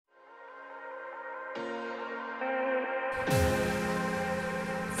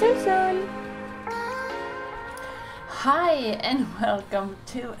so soon! Hi and welcome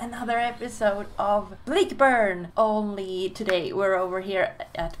to another episode of Bleakburn! Only today we're over here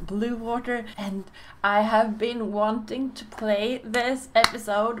at Blue Water and I have been wanting to play this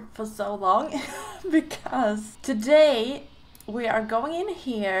episode for so long because today we are going in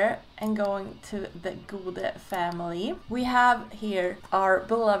here and going to the Gode family. We have here our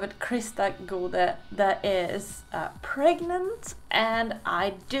beloved Christa Gode that is pregnant, and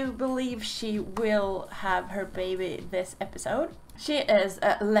I do believe she will have her baby this episode. She is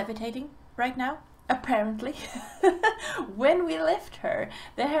levitating right now, apparently. When we left her,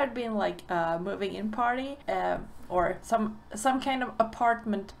 there had been like a moving in party or some kind of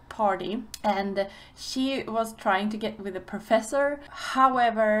apartment party, and she was trying to get with the professor.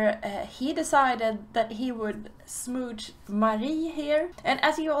 However, he decided that he would smooch Marie here, and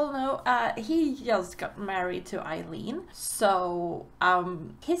as you all know, he just got married to Eileen, so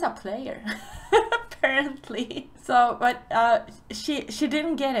he's a player apparently. So but she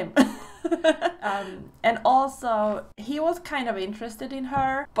didn't get him. And also he was kind of interested in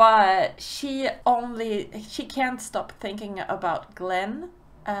her, but she can't stop thinking about Glenn.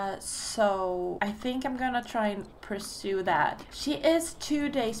 So I think I'm gonna try and pursue that. She is 2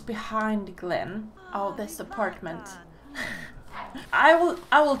 days behind Glenn. Oh, this apartment. I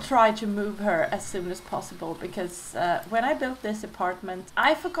will try to move her as soon as possible, because when I built this apartment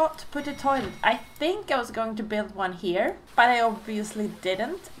I forgot to put a toilet. I think I was going to build one here, but I obviously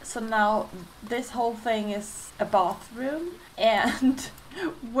didn't. So now this whole thing is a bathroom, and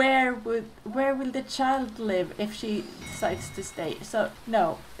where will the child live if she decides to stay? So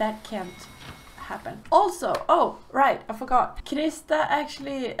no, that can't happen. Also, oh right, I forgot. Christa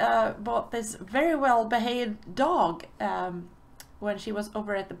actually bought this very well behaved dog when she was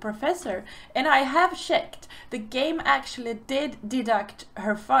over at the professor, and I have checked. The game actually did deduct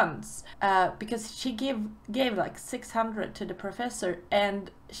her funds because she gave like 600 to the professor,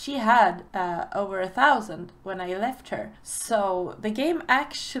 and she had over 1,000 when I left her. So the game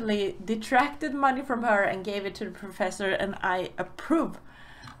actually detracted money from her and gave it to the professor, and I approve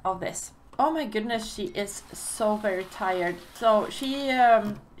of this. Oh my goodness, she is so very tired. So she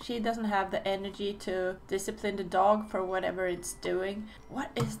doesn't have the energy to discipline the dog for whatever it's doing. What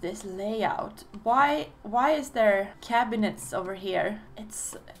is this layout? Why is there cabinets over here?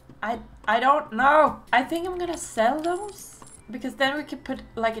 I don't know. I think I'm gonna sell those, because then we could put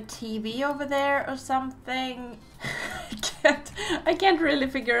like a TV over there or something. I can't really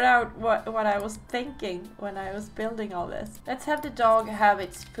figure out what I was thinking when I was building all this. Let's have the dog have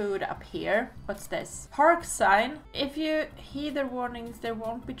its food up here. What's this? Park sign. If you heed their warnings, there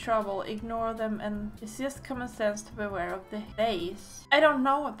won't be trouble. Ignore them, and it's just common sense to beware of the face. I don't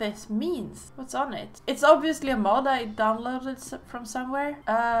know what this means. What's on it? It's obviously a mod I downloaded from somewhere.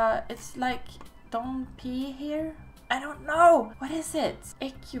 It's like, don't pee here. I don't know. What is it?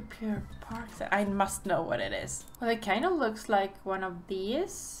 Ecupure Parks. I must know what it is. Well, it kind of looks like one of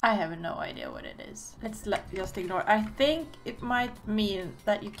these. I have no idea what it is. Let's just ignore. I think it might mean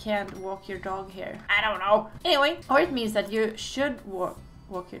that you can't walk your dog here. I don't know. Anyway, or it means that you should walk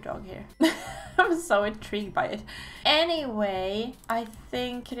your dog here. I'm so intrigued by it. Anyway, I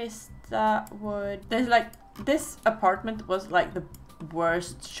think Christa would... There's like... This apartment was like the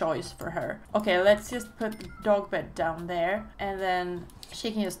worst choice for her. Okay, let's just put the dog bed down there, and then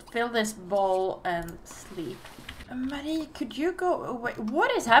she can just fill this bowl and sleep. Marie, could you go away? What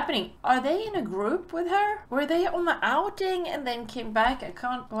is happening? Are they in a group with her? Were they on the outing and then came back? I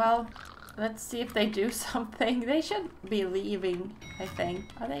can't... Well, let's see if they do something. They should be leaving, I think.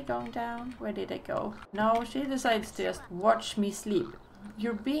 Are they going down? Where did they go? No, she decides to just watch me sleep.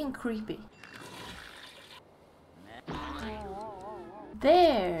 You're being creepy.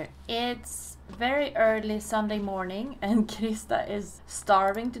 There! It's very early Sunday morning and Christa is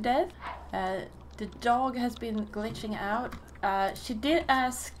starving to death. The dog has been glitching out. She did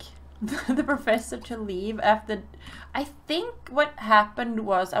ask the professor to leave after... I think what happened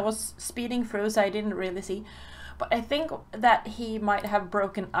was, I was speeding through so I didn't really see, but I think that he might have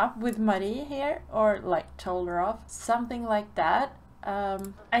broken up with Marie here, or like told her off. Something like that.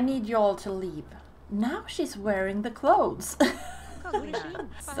 I need you all to leave. Now she's wearing the clothes.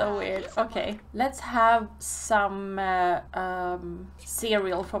 So weird. Okay, let's have some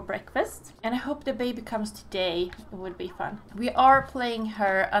cereal for breakfast, and I hope the baby comes today. It would be fun. We are playing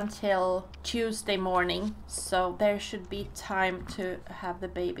her until Tuesday morning, so there should be time to have the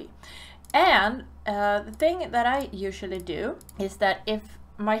baby. And the thing that I usually do is that if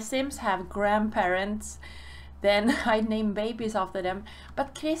my Sims have grandparents, then I name babies after them.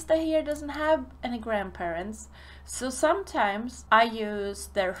 But Christa here doesn't have any grandparents. So sometimes I use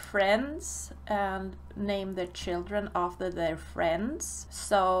their friends and name their children after their friends.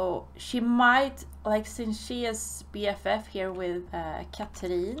 So she might, like, since she is BFF here with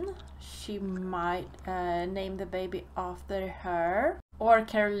Katrin, she might name the baby after her. Or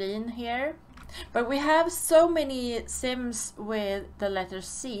Caroline here. But we have so many Sims with the letter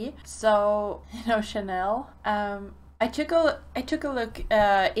C. So, you know, Chanel. I took a look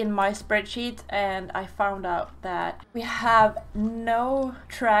in my spreadsheet and I found out that we have no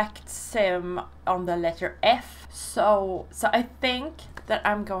tracked sim on the letter F. So I think that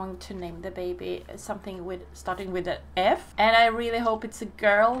I'm going to name the baby something with starting with an F, and I really hope it's a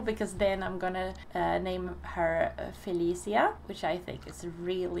girl, because then I'm gonna name her Felicia, which I think is a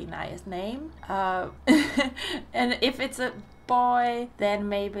really nice name. And if it's a boy, then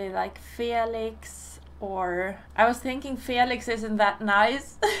maybe like Felix, or I was thinking Felix isn't that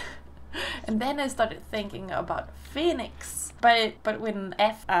nice. And then I started thinking about Phoenix, but with an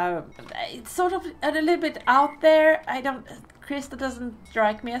F. It's sort of a little bit out there. Christa doesn't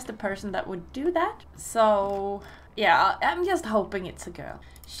strike me as the person that would do that. So yeah, I'm just hoping it's a girl.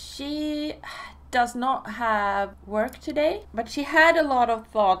 She does not have work today, but she had a lot of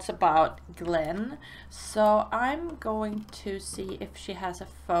thoughts about Glenn. So I'm going to see if she has a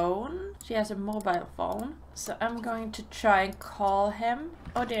phone. She has a mobile phone. So I'm going to try and call him.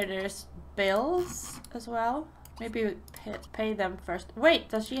 Oh dear, there's bills as well. Maybe we pay them first. Wait,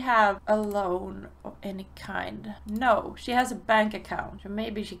 does she have a loan of any kind? No, she has a bank account. So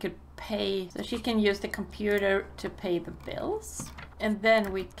maybe she could pay, so she can use the computer to pay the bills. And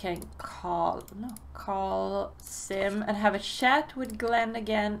then we can call Sim and have a chat with Glenn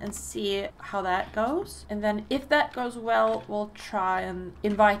again and see how that goes. And then if that goes well, we'll try and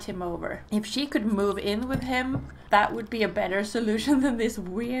invite him over. If she could move in with him, that would be a better solution than this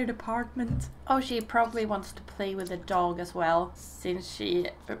weird apartment. Oh, she probably wants to play with the dog as well, since she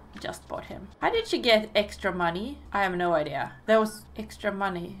just bought him. How did she get extra money? I have no idea. There was extra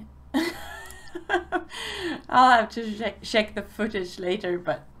money. I'll have to check the footage later,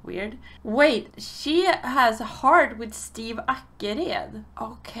 but weird. Wait, she has a heart with Steve Ackered.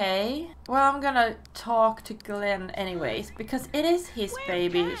 Okay. Well, I'm gonna talk to Glenn anyways, because it is his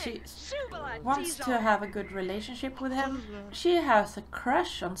baby. She wants to have a good relationship with him. She has a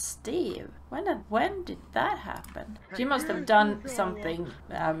crush on Steve. When did that happen? She must have done something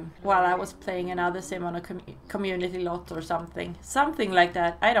while I was playing another sim on a community lot or something. Something like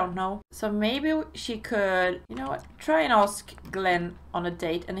that. I don't know. So maybe she could, you know what, try and ask Glenn on a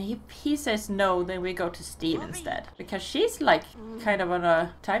date, and if he says no, then we go to Steve instead, because she's like kind of on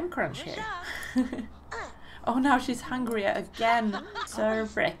a time crunch here. Oh, now she's hungry again.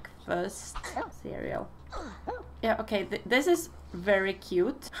 Serve breakfast cereal. Yeah, okay, this is very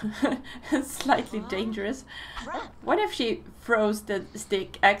cute. Slightly dangerous. What if she throws the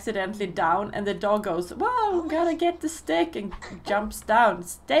stick accidentally down and the dog goes, "Whoa, gotta get the stick," and jumps down?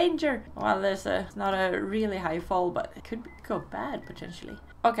 It's danger. Well, there's not a really high fall, but it could go bad potentially.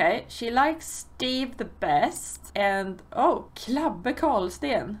 Okay, she likes Steve the best, and oh, Klabbe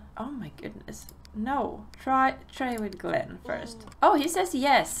Karlsten. Oh my goodness. No, try with Glenn first. Oh, he says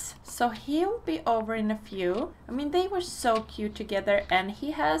yes. So he'll be over in a few. I mean, they were so cute together, and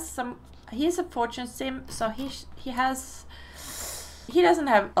he's a fortune sim, so he doesn't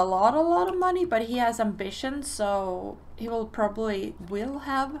have a lot of money, but he has ambition, so he will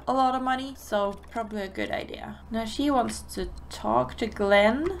have a lot of money, so probably a good idea. Now she wants to talk to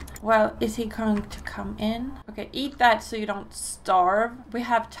Glenn. Well, is he going to come in? Okay, eat that so you don't starve. We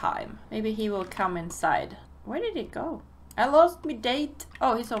have time. Maybe he will come inside. Where did he go? I lost my date.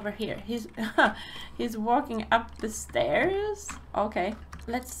 Oh, he's over here. He's walking up the stairs. Okay,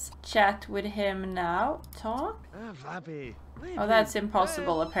 let's chat with him now. Talk. Oh, that's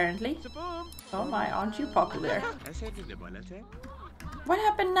impossible apparently. Oh my, aren't you popular? What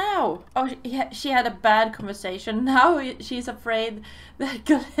happened now? Oh, she had a bad conversation. Now she's afraid that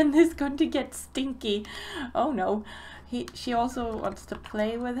Glenn is going to get stinky. Oh no. She also wants to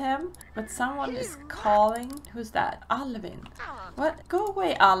play with him, but someone is calling. Who's that? Alvin. What? Go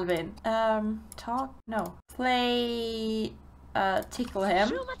away, Alvin. Talk? No. Play... tickle him,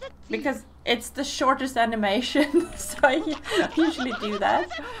 because it's the shortest animation, so I usually do that.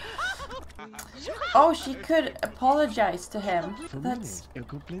 Oh, she could apologize to him. That's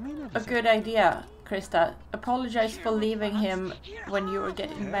a good idea, Christa. Apologize for leaving him when you were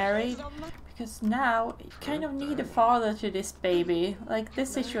getting married, because now you kind of need a father to this baby. Like, this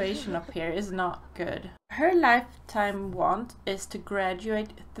situation up here is not good. Her lifetime want is to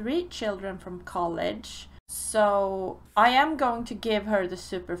graduate 3 children from college. So I am going to give her the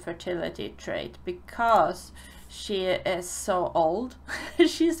super fertility trait because she is so old.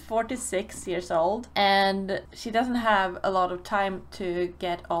 She's 46 years old and she doesn't have a lot of time to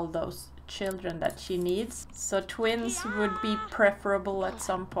get all those children that she needs. So twins would be preferable at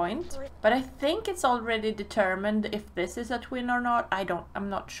some point. But I think it's already determined if this is a twin or not. I'm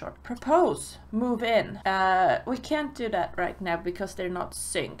not sure. Propose. Move in. We can't do that right now because they're not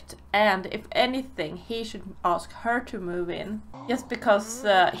synced. And if anything, he should ask her to move in. Just because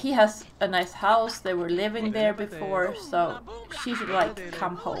he has a nice house. They were living there before. So she should like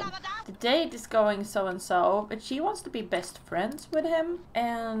come home. The date is going so and so, but she wants to be best friends with him.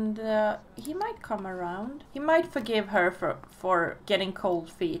 And he might come around. He might forgive her for getting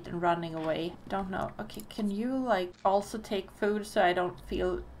cold feet and running away. Don't know. Okay, can you like also take food so I don't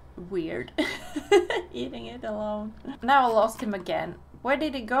feel weird eating it alone? Now I lost him again. Where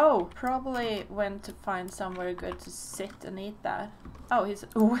did he go? Probably went to find somewhere good to sit and eat that. Oh, he's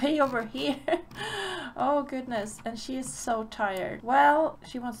way over here. Oh goodness, and she is so tired. Well,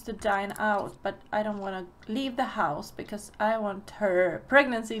 she wants to dine out, but I don't want to leave the house because I want her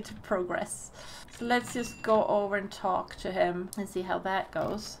pregnancy to progress. So let's just go over and talk to him and see how that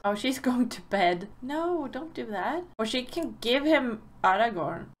goes. Oh, she's going to bed. No, don't do that. Or she can give him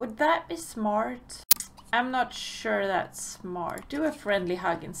Aragorn. Would that be smart? I'm not sure that's smart. Do a friendly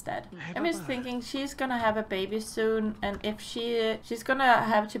hug instead. I'm just thinking she's gonna have a baby soon, and if she's gonna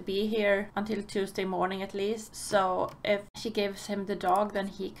have to be here until Tuesday morning at least. So if she gives him the dog, then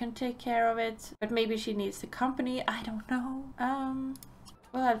he can take care of it. But maybe she needs the company. I don't know.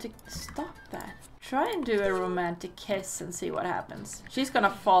 We'll have to stop that. Try and do a romantic kiss and see what happens. She's gonna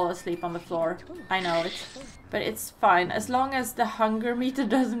fall asleep on the floor. I know it. But it's fine. As long as the hunger meter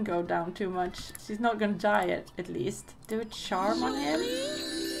doesn't go down too much. She's not gonna die at least. Do a charm on him.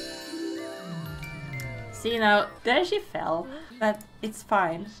 See now, there she fell. But it's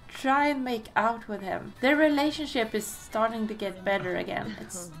fine. Try and make out with him. Their relationship is starting to get better again.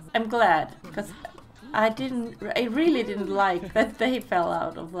 I'm glad, because I really didn't like that they fell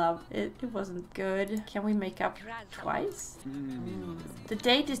out of love. It wasn't good. Can we make up twice? The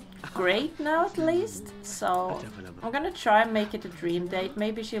date is great now at least. So I'm gonna try and make it a dream date.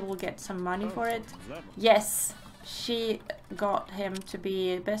 Maybe she will get some money for it. Yes, she got him to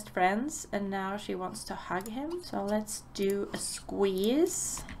be best friends and now she wants to hug him. So let's do a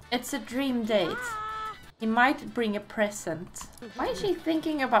squeeze. It's a dream date. He might bring a present. Why is she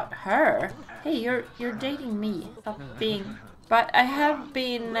thinking about her? Hey, you're dating me. Stop being... But I have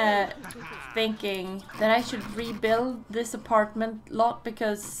been thinking that I should rebuild this apartment lot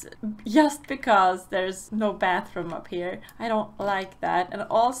just because there's no bathroom up here. I don't like that. And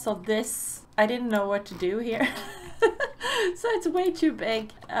also this, I didn't know what to do here. So it's way too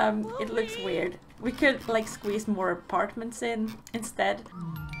big. It looks weird. We could like squeeze more apartments in instead.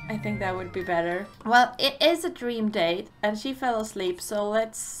 I think that would be better. Well, it is a dream date and she fell asleep, so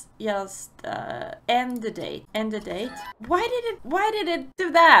let's just end the date. End the date. Why did it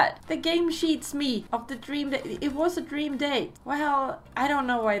do that? The game cheats me of the dream date. It was a dream date. Well, I don't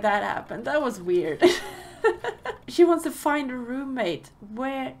know why that happened. That was weird. She wants to find a roommate.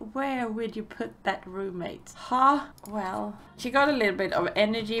 Where would you put that roommate? Huh? Well, she got a little bit of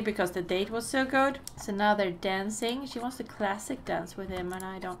energy because the date was so good. So now they're dancing. She wants to classic dance with him and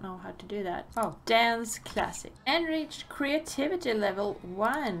I don't know how to do that. Oh, dance classic. And reached creativity level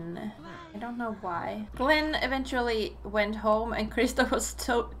 1. I don't know why. Glenn eventually went home and Christa was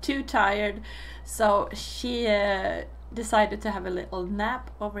too tired. So she... decided to have a little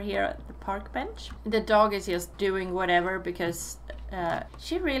nap over here at the park bench. The dog is just doing whatever because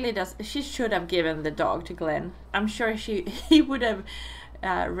she should have given the dog to Glenn. I'm sure he would have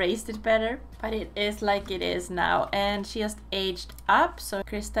raised it better, but it is like it is now and she just aged up. So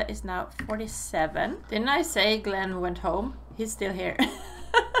Christa is now 47. Didn't I say Glenn went home? He's still here.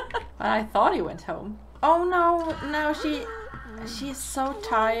 But I thought he went home. Oh no, now she's so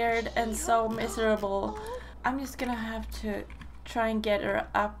tired and so miserable. I'm just gonna have to try and get her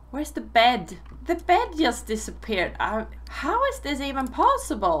up. Where's the bed? The bed just disappeared. How is this even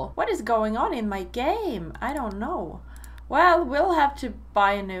possible? What is going on in my game? I don't know. Well, we'll have to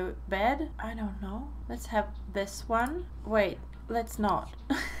buy a new bed. I don't know. Let's have this one. Wait, let's not.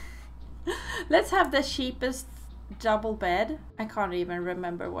 Let's have the cheapest double bed. I can't even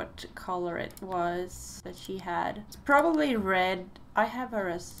remember what color it was that she had. It's probably red. I have her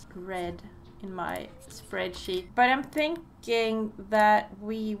as red. in my spreadsheet. But I'm thinking that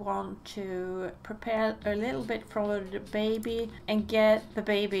we want to prepare a little bit for the baby and get the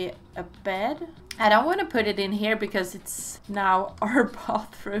baby a bed. I don't want to put it in here because it's now our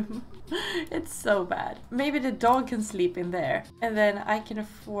bathroom. It's so bad. Maybe the dog can sleep in there. And then I can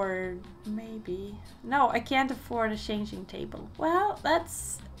afford maybe... No, I can't afford a changing table. Well,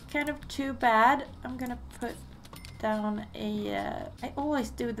 that's kind of too bad. I'm gonna put down a... I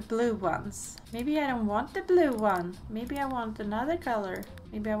always do the blue ones. Maybe I don't want the blue one. Maybe I want another color.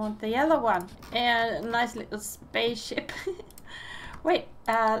 Maybe I want the yellow one. And a nice little spaceship. Wait,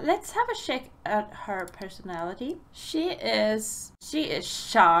 let's have a check at her personality. She is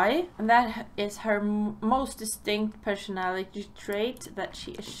shy, and that is her most distinct personality trait, that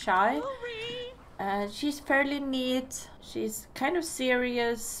she is shy. She's fairly neat. She's kind of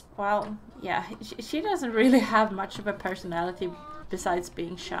serious. Well, yeah, she doesn't really have much of a personality besides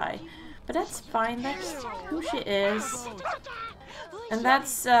being shy. But that's fine, that's who she is. And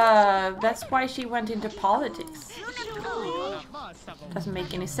that's why she went into politics. Doesn't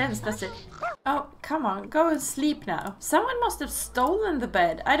make any sense, does it? Oh, come on, go and sleep now. Someone must have stolen the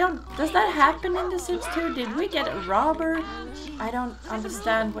bed. Does that happen in The Sims 2? Did we get a robber? I don't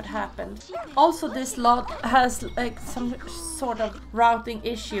understand what happened. Also, this lot has like some sort of routing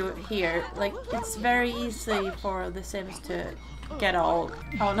issue here. Like, it's very easy for The Sims to get old.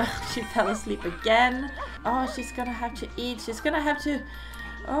 Oh no, she fell asleep again. Oh, she's gonna have to eat. She's gonna have to...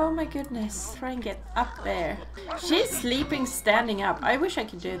 Oh my goodness, try and get up there. She's sleeping standing up. I wish I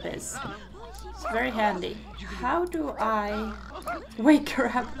could do this. It's very handy. How do I wake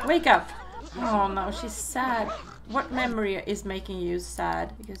her up? Wake up! Oh no, she's sad. What memory is making you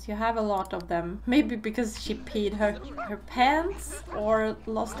sad? Because you have a lot of them. Maybe because she peed her pants, or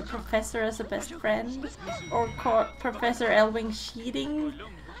lost the professor as a best friend, or caught Professor Elwing cheating,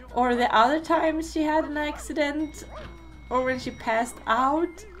 or the other times she had an accident, or when she passed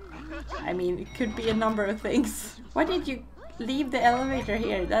out. I mean, it could be a number of things. Why did you leave the elevator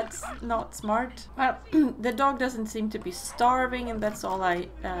here? That's not smart. Well, the dog doesn't seem to be starving, and that's all I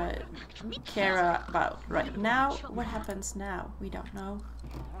care about right now. What happens now? We don't know.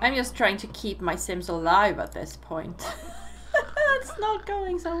 I'm just trying to keep my Sims alive at this point. It's not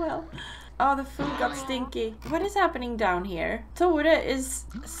going so well. Oh, the food got stinky. What is happening down here? Tore is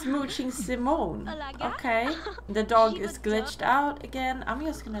smooching Simone. Okay. The dog is glitched out again. I'm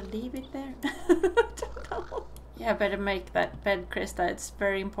just gonna leave it there. Don't know. Yeah, better make that bed, Christa. It's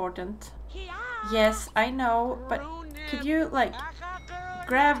very important. Yes, I know, but could you, like,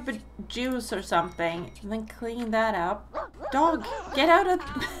 grab a juice or something and then clean that up? Dog, get out of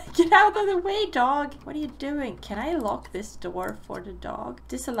the way, dog. What are you doing? Can I lock this door for the dog?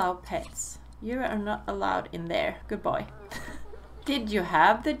 Disallow pets. You are not allowed in there. Good boy. Did you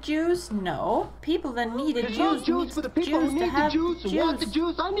have the juice? No. People that need a juice need the juice to have the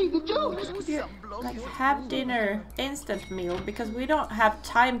juice. I need the juice. You, like, have dinner, instant meal, because we don't have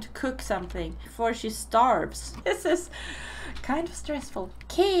time to cook something before she starves. This is kind of stressful.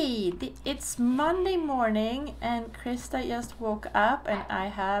 Okay, it's Monday morning and Christa just woke up, and I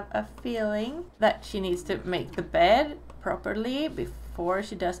have a feeling that she needs to make the bed properly before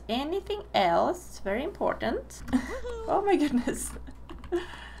she does anything else. It's very important. Oh my goodness.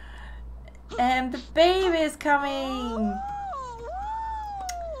 And the baby is coming.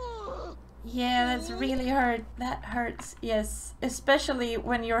 Yeah, that's really hurt. That hurts, yes. Especially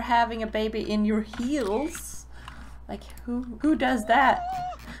when you're having a baby in your heels. Like, who does that?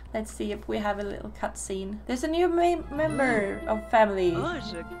 Let's see if we have a little cutscene. There's a new member of family.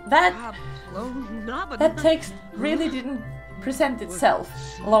 That text really didn't present itself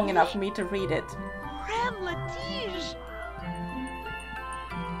long enough for me to read it.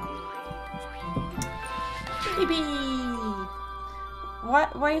 Baby!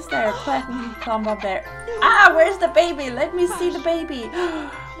 Why is there a platinum plumb up there? Ah, where's the baby? Let me see the baby.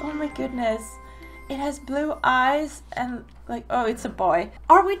 Oh my goodness. It has blue eyes and like, oh, it's a boy.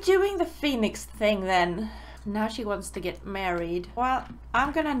 Are we doing the Phoenix thing then? Now she wants to get married. Well,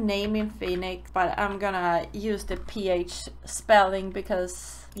 I'm gonna name him Phoenix, but I'm gonna use the PH spelling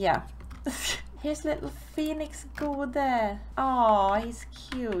because, yeah. Here's little Phoenix Gode. Oh, he's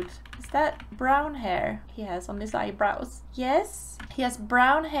cute. Is that brown hair he has on his eyebrows? Yes, he has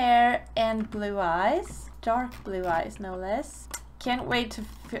brown hair and blue eyes. Dark blue eyes, no less. Can't wait to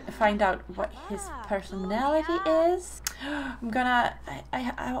find out what his personality is. I'm gonna... I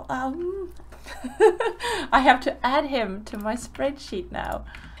have to add him to my spreadsheet now.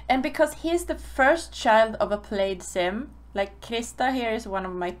 And because he's the first child of a played sim, Like Christa here is one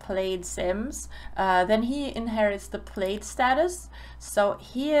of my played Sims. Then he inherits the played status. So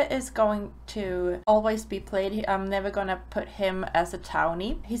he is going to always be played. I'm never gonna put him as a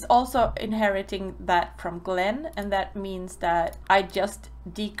townie. He's also inheriting that from Glenn, and that means that I just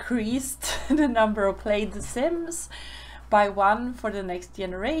decreased the number of played Sims by 1 for the next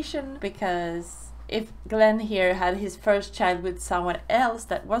generation, because if Glenn here had his first child with someone else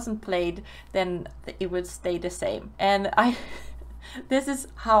that wasn't played, then it would stay the same. And this is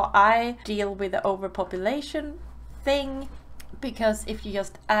how I deal with the overpopulation thing, because if you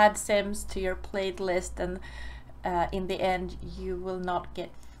just add Sims to your played list, and in the end you will not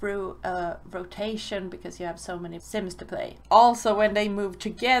get through a rotation because you have so many Sims to play. Also, when they move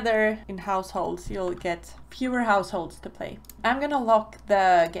together in households, you'll get fewer households to play. I'm gonna lock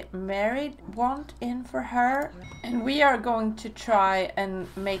the get married want in for her, and we are going to try and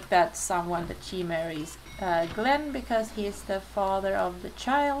make that someone that she marries Glenn, because he's the father of the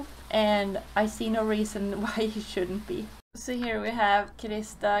child, and I see no reason why he shouldn't be. So here we have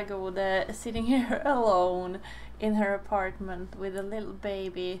Christa Gode sitting here alone in her apartment with a little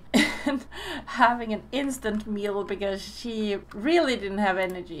baby and having an instant meal because she really didn't have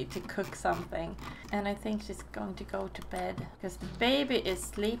energy to cook something. And I think she's going to go to bed because the baby is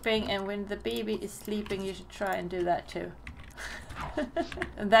sleeping, and when the baby is sleeping you should try and do that too.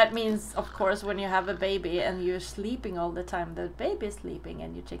 And that means, of course, when you have a baby and you're sleeping all the time, the baby is sleeping,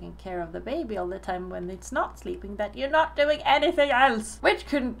 and you're taking care of the baby all the time when it's not sleeping, that you're not doing anything else, which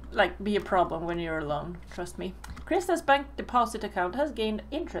could be a problem when you're alone, trust me. Krista's bank deposit account has gained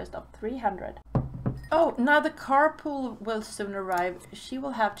interest of 300. Oh, now the carpool will soon arrive. She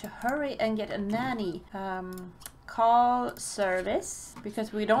will have to hurry and get a nanny. Call service,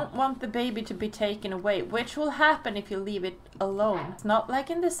 because we don't want the baby to be taken away, which will happen if you leave it alone. It's not like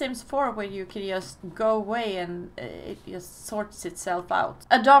in The Sims 4 where you can just go away and it just sorts itself out.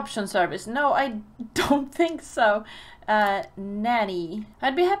 Adoption service. No, I don't think so. Nanny.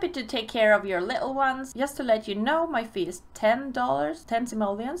 I'd be happy to take care of your little ones. Just to let you know, my fee is $10, 10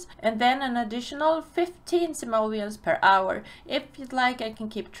 simoleons, and then an additional 15 simoleons per hour. If you'd like, I can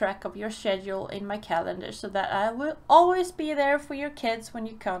keep track of your schedule in my calendar so that I will always be there for your kids when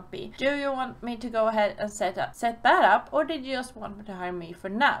you can't be. Do you want me to go ahead and set that up, or did you just want to hire me for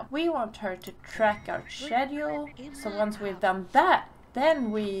now? We want her to track our schedule, so once we've done that,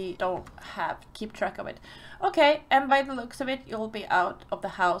 then we don't have to keep track of it. Okay, and by the looks of it, you'll be out of the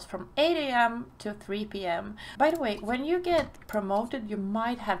house from 8 AM to 3 PM. By the way, when you get promoted, you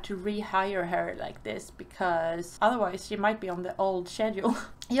might have to rehire her like this, because otherwise she might be on the old schedule.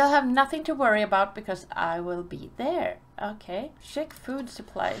 You'll have nothing to worry about because I will be there. Okay, check food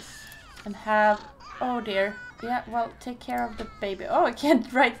supplies and have... Oh dear. Yeah, well, take care of the baby. Oh, I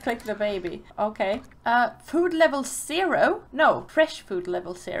can't right-click the baby. Okay. Food level 0? No, fresh food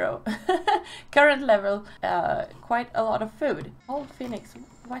level 0. Current level, quite a lot of food. Old Phoenix,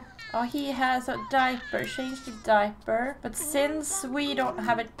 what? Oh, he has a diaper. Change the diaper. But since we don't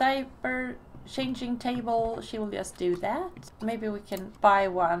have a diaper changing table, she will just do that. Maybe we can buy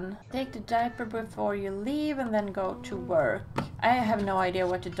one. Take the diaper before you leave and then go to work. I have no idea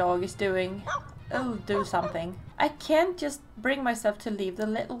what the dog is doing. It'll do something. I can't just bring myself to leave the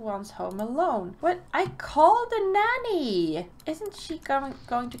little ones home alone. What? I called the nanny! Isn't she going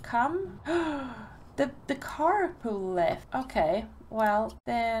to come? The carpool left. Okay, well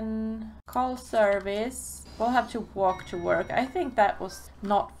then call service. We'll have to walk to work. I think that was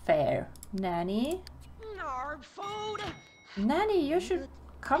not fair. Nanny? Food. Nanny, you should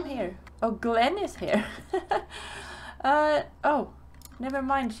come here. Oh, Glenn is here. Oh. Never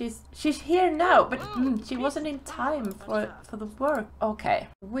mind, she's here now, but she wasn't in time for the work. Okay,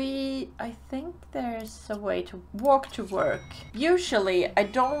 I think there's a way to walk to work. Usually I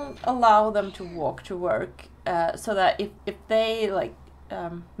don't allow them to walk to work, so that if they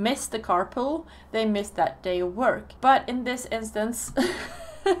miss the carpool, they miss that day of work. But in this instance,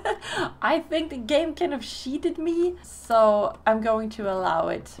 I think the game kind of cheated me, so I'm going to allow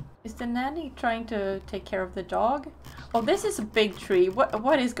it. Is the nanny trying to take care of the dog? Oh, this is a big tree.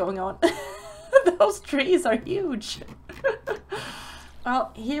 What is going on? Those trees are huge.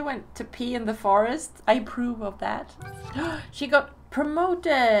 Well, he went to pee in the forest. I approve of that. She got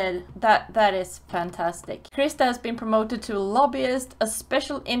promoted. That is fantastic. Christa has been promoted to lobbyist. A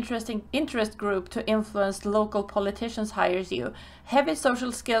special interest group to influence local politicians hires you. Heavy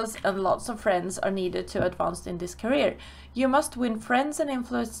social skills and lots of friends are needed to advance in this career. You must win friends and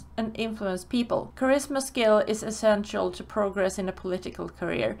influence people. Charisma skill is essential to progress in a political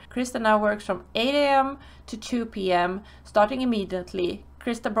career. Christa now works from 8 AM to 2 PM, starting immediately.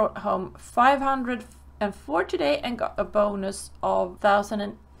 Christa brought home 500 and 4 today and got a bonus of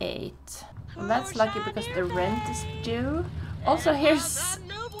 1008. And that's lucky because the rent is due. Also, here's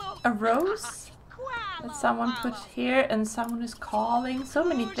a rose that someone put here, and someone is calling. So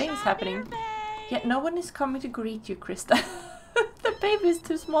many things happening. Yet no one is coming to greet you, Christa. The baby is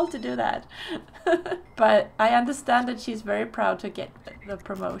too small to do that. But I understand that she's very proud to get the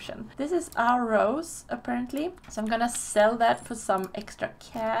promotion. This is our rose, apparently. So I'm gonna sell that for some extra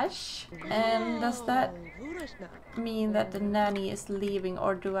cash. And does that mean that the nanny is leaving,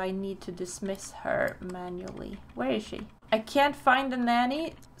 or do I need to dismiss her manually? Where is she? I can't find the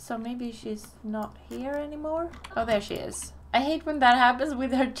nanny, so maybe she's not here anymore. Oh, there she is. I hate when that happens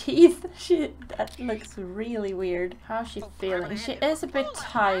with her teeth. That looks really weird. How's she feeling? She is a bit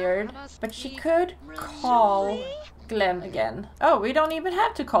tired, but she could call Glenn again. Oh, we don't even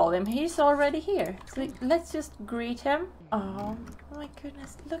have to call him. He's already here. So let's just greet him. Oh my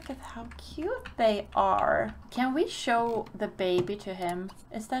goodness, look at how cute they are. Can we show the baby to him?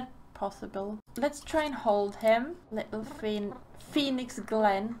 Is that possible? Let's try and hold him. Little Phoenix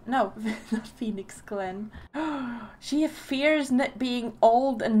Glen. No, not Phoenix Glen. She fears being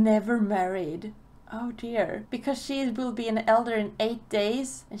old and never married. Oh dear. Because she will be an elder in 8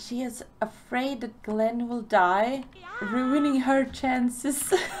 days, and she is afraid that Glenn will die, ruining her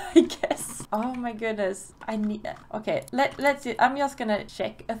chances, I guess. Oh my goodness. I need... Okay, let's see. I'm just gonna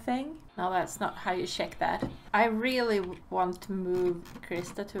check a thing. No, that's not how you check that. I really want to move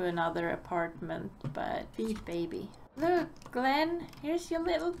Christa to another apartment, but feed baby. Look, Glenn, here's your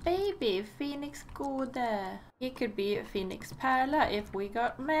little baby, Phoenix Gode. He could be a Phoenix Perla if we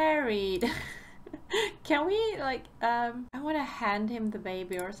got married. Can we, like, I want to hand him the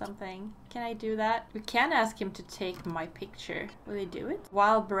baby or something. Can I do that? We can ask him to take my picture. Will he do it?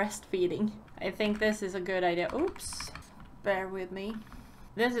 While breastfeeding. I think this is a good idea. Oops. Bear with me.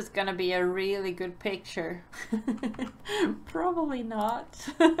 This is gonna be a really good picture. Probably not.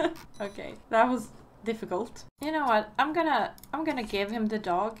 Okay, that was difficult. You know what? I'm gonna give him the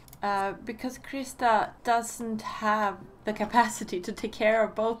dog because Christa doesn't have the capacity to take care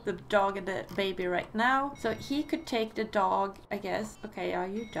of both the dog and the baby right now. So he could take the dog, I guess. Okay, are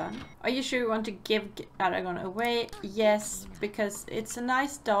you done? Are you sure you want to give Aragon away? Yes, because it's a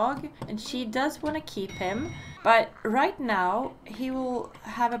nice dog and she does want to keep him. But right now he will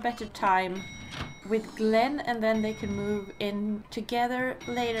have a better time with Glenn, and then they can move in together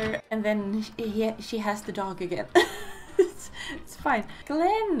later, and then she has the dog again. It's fine.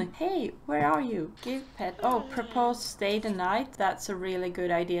 Glenn, hey, where are you? Give pet. Oh, propose stay the night. That's a really good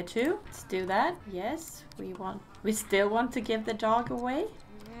idea too. Let's do that. Yes, we still want to give the dog away.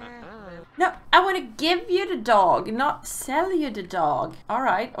 No, I want to give you the dog, not sell you the dog. All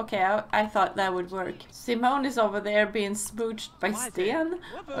right, okay, I thought that would work. Simone is over there being smooched by Sten.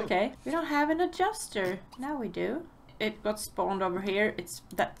 Okay, we don't have an adjuster. Now we do. It got spawned over here.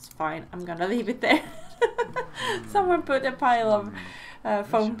 That's fine. I'm gonna leave it there. Someone put a pile of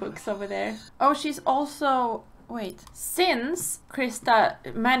phone books over there. Oh, she's also... Wait, since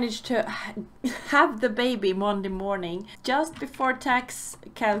Christa managed to have the baby Monday morning, just before tax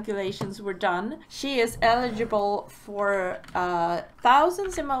calculations were done, she is eligible for 1,000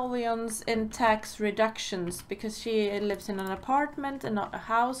 simoleons in tax reductions because she lives in an apartment and not a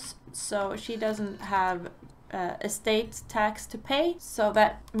house, so she doesn't have estate tax to pay, so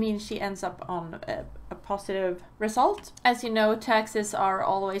that means she ends up on a positive result. As you know, taxes are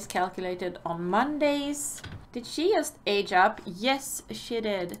always calculated on Mondays. Did she just age up? Yes, she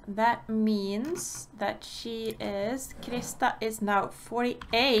did. That means that Christa is now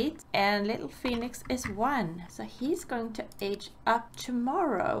 48 and little Phoenix is 1. So he's going to age up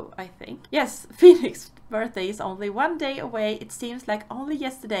tomorrow, I think. Yes, Phoenix birthday is only 1 day away. It seems like only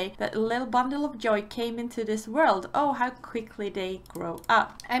yesterday that a little bundle of joy came into this world. Oh, how quickly they grow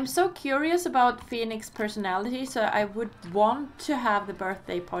up. I'm so curious about Phoenix's personality, so I would want to have the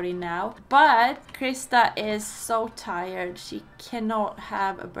birthday party now. But Christa is so tired. She cannot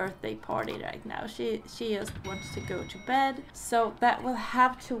have a birthday party right now. She just wants to go to bed. So that will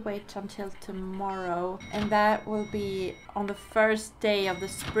have to wait until tomorrow. And that will be on the first day of the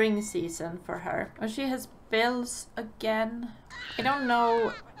spring season for her. Oh, she has bills again. I don't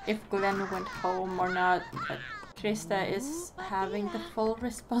know if Glenn went home or not, but Christa is having the full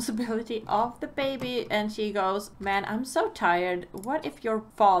responsibility of the baby, and she goes, man, I'm so tired. What if your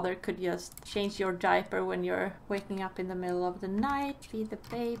father could just change your diaper when you're waking up in the middle of the night, feed the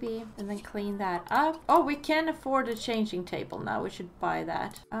baby, and then clean that up? Oh, we can afford a changing table now. We should buy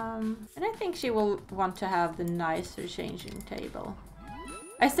that. And I think she will want to have the nicer changing table.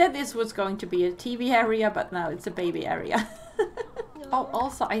 I said this was going to be a TV area, but now it's a baby area. Oh,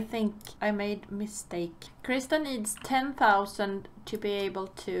 also I think I made a mistake. Christa needs 10,000 to be able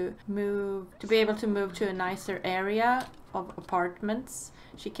to move to a nicer area of apartments.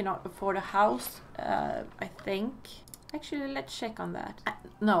 She cannot afford a house, I think. Actually, let's check on that.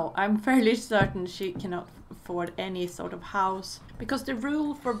 No, I'm fairly certain she cannot afford any sort of house. Because the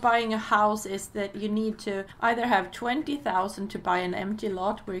rule for buying a house is that you need to either have 20,000 to buy an empty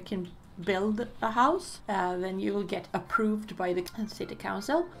lot where you can build a house, then you will get approved by the city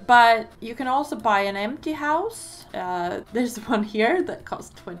council. But you can also buy an empty house. There's one here that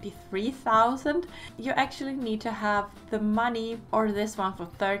costs 23,000. You actually need to have the money, or this one for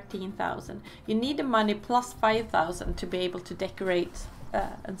 13,000. You need the money plus 5,000 to be able to decorate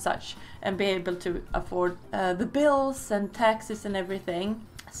and such, and be able to afford the bills and taxes and everything.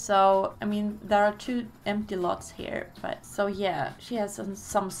 So, I mean, there are 2 empty lots here, but so yeah, she has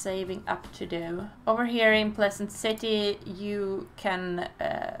some saving up to do. Over here in Pleasant City, you can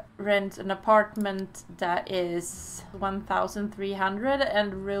rent an apartment that is 1,300,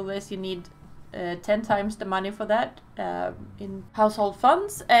 and rule is you need 10 times the money for that in household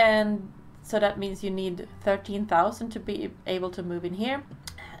funds, and so that means you need 13,000 to be able to move in here.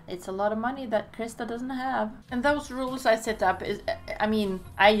 It's a lot of money that Christa doesn't have. And those rules I set up is, I mean,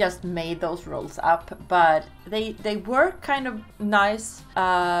 I just made those rules up, but they work kind of nice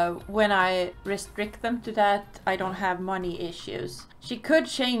when I restrict them to that I don't have money issues. She could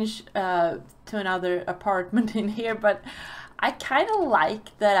change to another apartment in here, but I kind of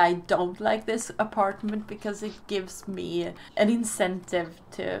like that I don't like this apartment because it gives me an incentive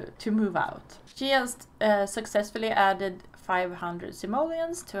to move out. She has successfully added 500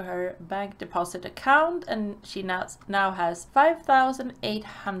 simoleons to her bank deposit account, and she now has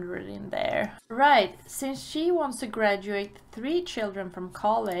 5,800 in there. Right, since she wants to graduate 3 children from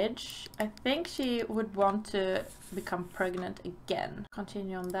college, I think she would want to become pregnant again.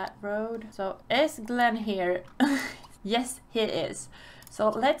 Continue on that road. So is Glenn here? Yes, he is. So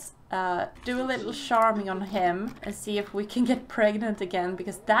let's do a little charming on him and see if we can get pregnant again,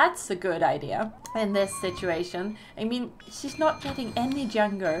 because that's a good idea in this situation. I mean, she's not getting any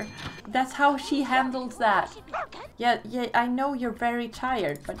younger. That's how she handles that. Yeah, I know you're very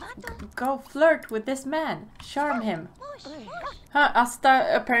tired, but go flirt with this man. Charm him. Huh, Asta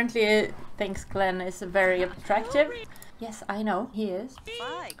apparently thinks Glenn is very attractive. Yes, I know, he is.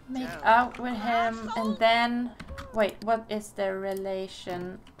 Make out with him and then... Wait, what is their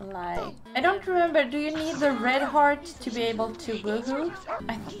relation like? I don't remember, do you need the red heart to be able to woohoo?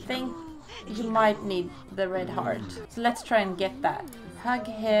 I think you might need the red heart. So let's try and get that. Hug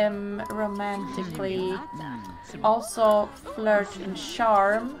him romantically. Also flirt and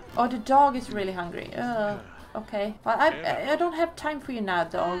charm. Oh, the dog is really hungry. Okay. Well, I don't have time for you now,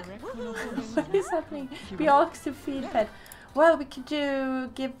 dog. What is happening? Be asked to feed pet. Well, we could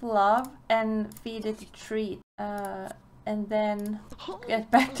give love and feed it a treat. And then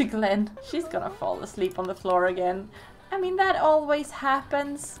get back to Glenn. She's gonna fall asleep on the floor again. I mean, that always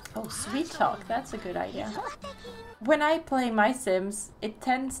happens. Oh, sweet talk. That's a good idea. When I play my Sims, it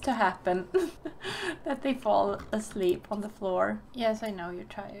tends to happen that they fall asleep on the floor. Yes, I know you're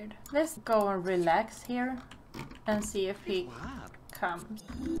tired. Let's go and relax here and see if he comes.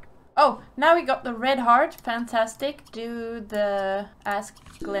 Oh, now we got the red heart. Fantastic. Do the ask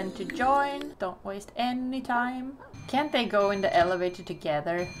Glenn to join. Don't waste any time. Can't they go in the elevator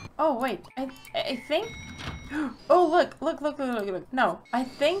together? Oh, wait. I think... Oh, look. No, I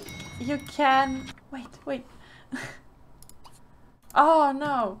think you can... Wait. Oh,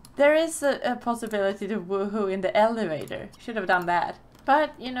 no. There is a possibility to woohoo in the elevator. Should have done that.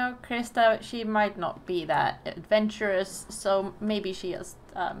 But, you know, Christa, she might not be that adventurous, so maybe she just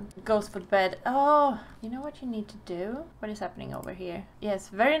goes for bed. Oh, you know what you need to do? What is happening over here? Yes,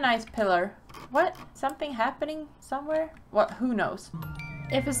 very nice pillar. What? Something happening somewhere? What? Who knows?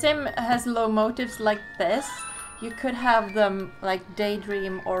 If a sim has low motives like this, you could have them like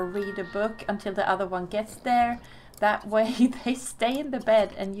daydream or read a book until the other one gets there. That way they stay in the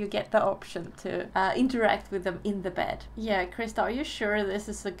bed and you get the option to interact with them in the bed. Yeah, Christa, are you sure this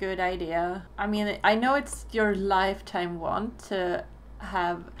is a good idea? I mean, I know it's your lifetime want to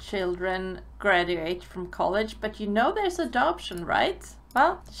have children graduate from college, but you know there's adoption, right?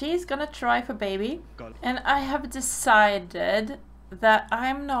 Well, she's gonna try for baby. And I have decided that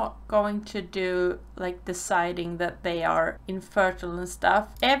I'm not going to do like deciding that they are infertile and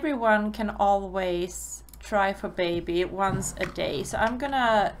stuff. Everyone can always try for baby once a day. So I'm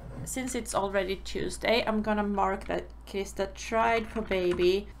gonna, since it's already Tuesday, I'm gonna mark that Christa tried for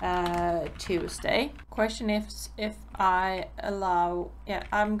baby Tuesday. Question if I allow, yeah,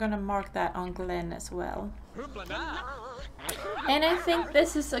 I'm gonna mark that on Glenn as well. And I think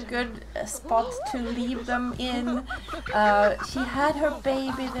this is a good spot to leave them in. She had her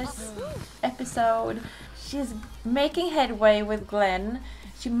baby this episode. She's making headway with Glenn.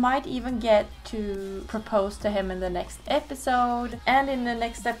 She might even get to propose to him in the next episode. And in the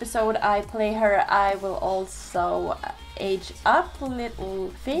next episode I play her, I will also age up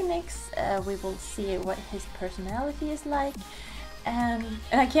little Phoenix. We will see what his personality is like. And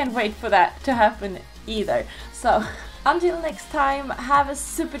I can't wait for that to happen either. So until next time, have a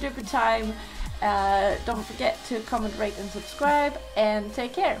super duper time. Don't forget to comment, rate and subscribe, and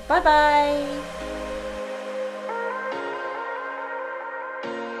take care. Bye bye!